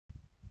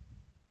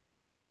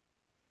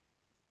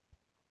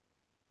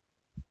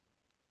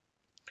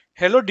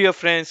Hello dear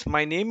friends,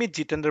 my name is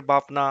Jitendra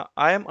Bafna.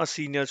 I am a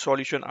senior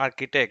solution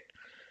architect.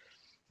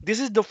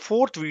 This is the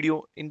fourth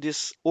video in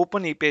this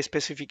OpenAPI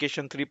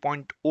Specification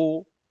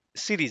 3.0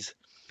 series.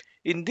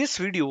 In this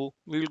video,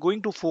 we will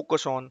going to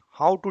focus on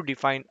how to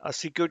define a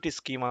security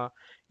schema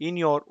in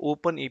your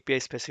OpenAPI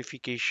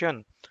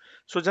specification.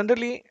 So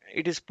generally,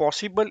 it is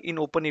possible in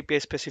OpenAPI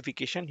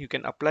specification, you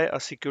can apply a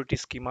security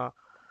schema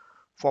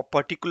for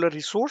particular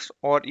resource,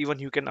 or even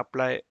you can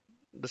apply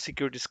the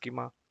security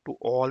schema to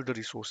all the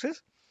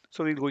resources.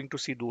 So we're going to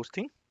see those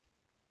things.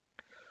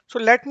 So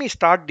let me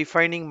start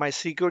defining my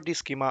security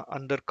schema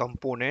under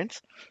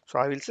components. So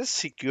I will say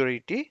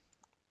security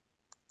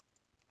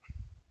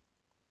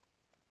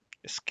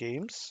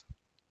schemes.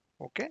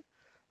 Okay.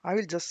 I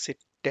will just say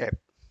tab,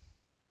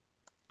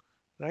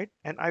 right?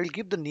 And I will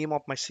give the name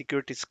of my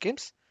security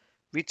schemes,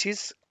 which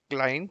is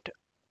client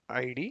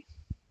ID.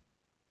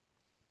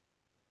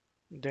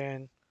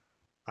 Then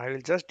I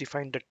will just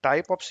define the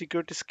type of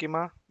security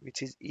schema,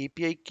 which is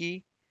API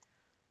key.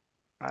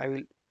 I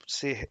will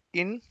say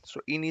in. So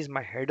in is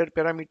my header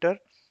parameter.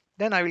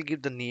 Then I will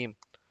give the name.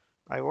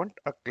 I want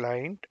a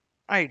client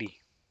ID.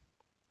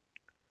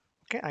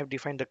 Okay, I've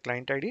defined the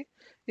client ID.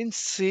 In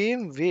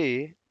same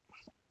way,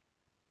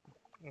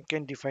 you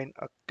can define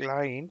a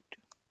client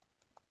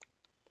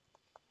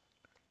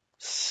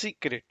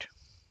secret.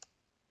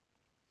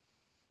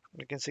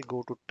 You can say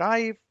go to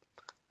type.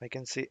 I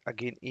can say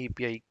again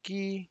API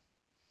key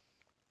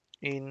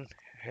in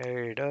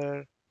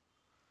header.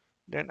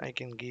 Then I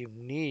can give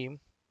name,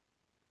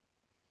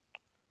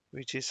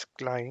 which is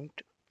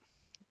client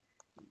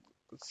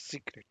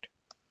secret.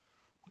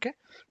 Okay.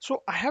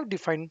 So I have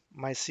defined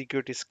my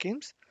security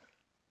schemes,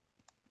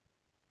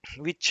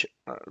 which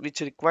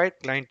require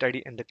client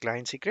ID and the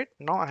client secret.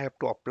 Now I have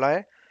to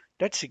apply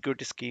that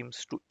security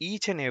schemes to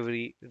each and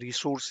every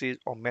resources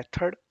or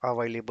method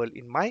available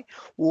in my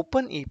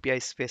open API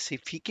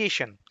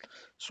specification.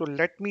 So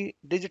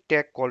there's a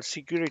tag called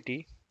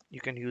security. You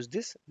can use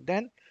this.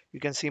 Then you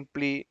can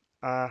simply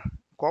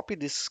copy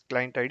this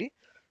client ID.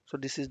 So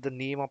this is the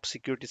name of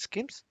security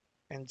schemes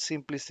and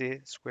simply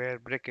say square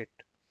bracket.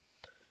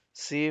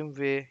 Same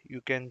way you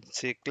can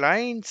say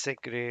client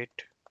secret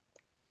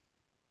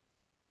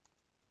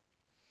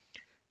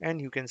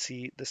and you can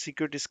see the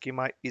security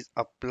schema is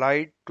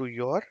applied to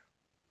your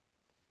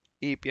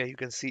API. You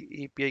can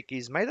see API key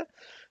is my the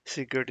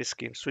security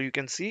scheme. So you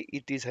can see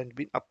it is has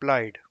been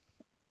applied,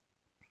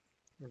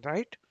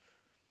 right?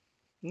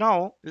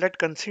 Now let's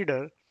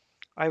consider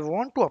I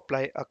want to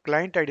apply a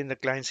client ID in the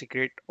client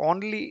secret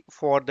only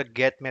for the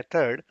get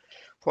method.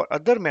 For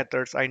other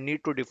methods, I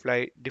need to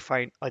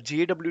define a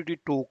JWT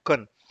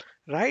token,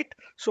 right?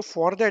 So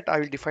for that, I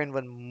will define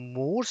one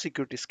more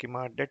security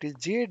schema that is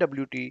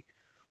JWT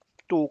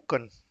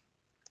token.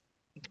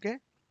 Okay.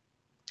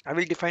 I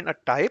will define a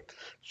type.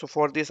 So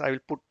for this, I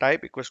will put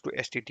type equals to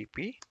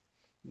HTTP.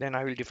 Then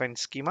I will define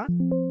schema.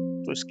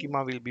 So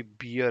schema will be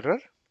bearer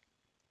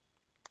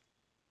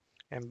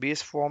and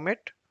base format.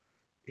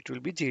 It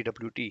will be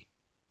JWT,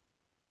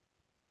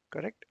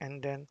 correct?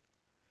 And then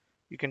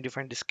you can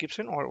define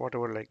description or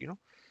whatever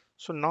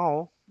So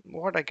now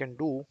what I can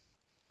do.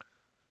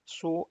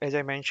 So as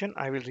I mentioned,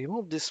 I will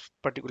remove this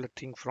particular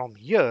thing from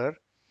here.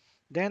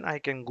 Then I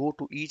can go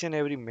to each and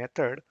every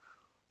method.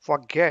 For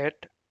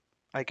get,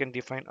 I can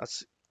define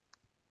as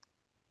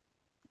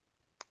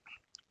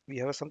we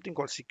have something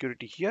called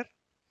security here.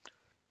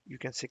 You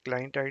can say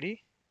client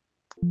ID.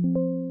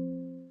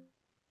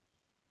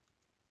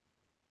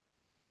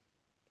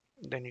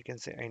 Then you can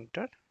say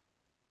enter.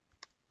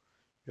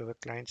 You have a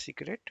client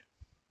secret.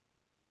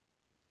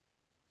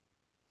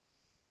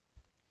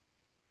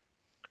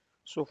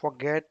 So for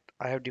get,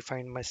 I have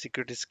defined my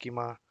security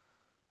schema,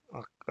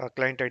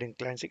 client ID and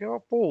client secret.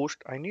 For post,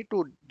 I need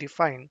to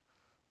define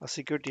a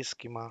security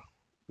schema,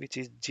 which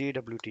is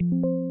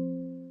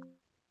JWT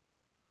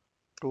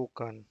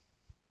token.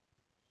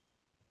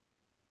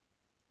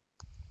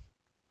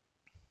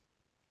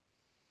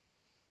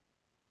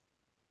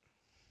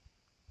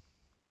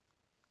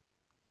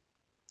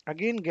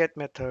 Again, get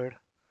method.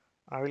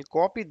 I will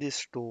copy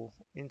this to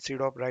instead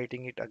of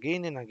writing it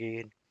again and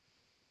again.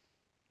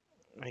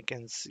 I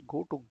can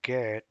go to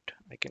get.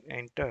 I can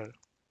enter.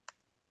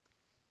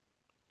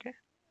 Okay.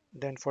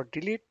 Then for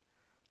delete,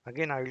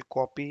 again I will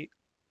copy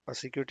a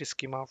security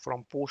schema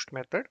from post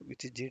method,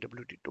 which is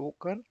JWT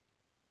token.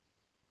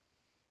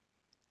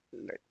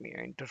 Let me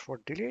enter for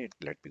delete.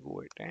 Let me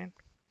go ahead and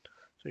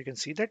so you can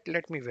see that.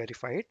 Let me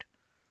verify it.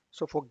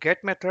 So for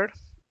get method,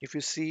 if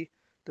you see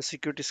the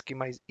security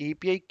schema is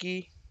API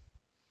key.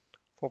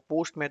 For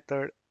post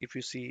method, if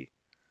you see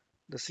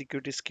the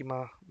security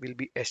schema will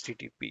be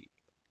HTTP,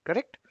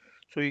 correct?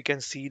 So you can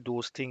see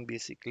those things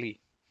basically.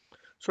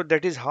 So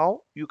that is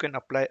how you can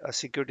apply a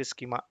security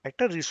schema at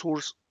a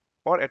resource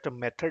or at a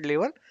method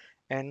level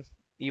and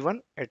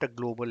even at a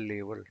global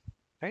level,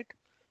 right?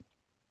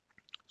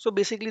 So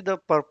basically the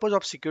purpose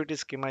of security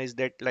schema is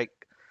that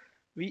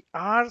we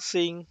are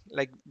saying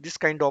this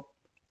kind of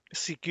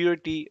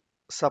security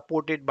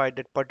supported by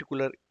that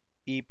particular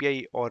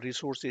API or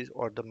resources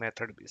or the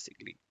method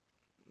basically,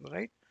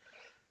 right?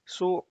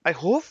 So I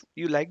hope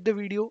you like the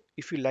video.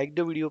 If you like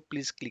the video,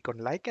 please click on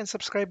like and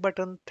subscribe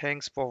button.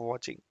 Thanks for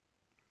watching.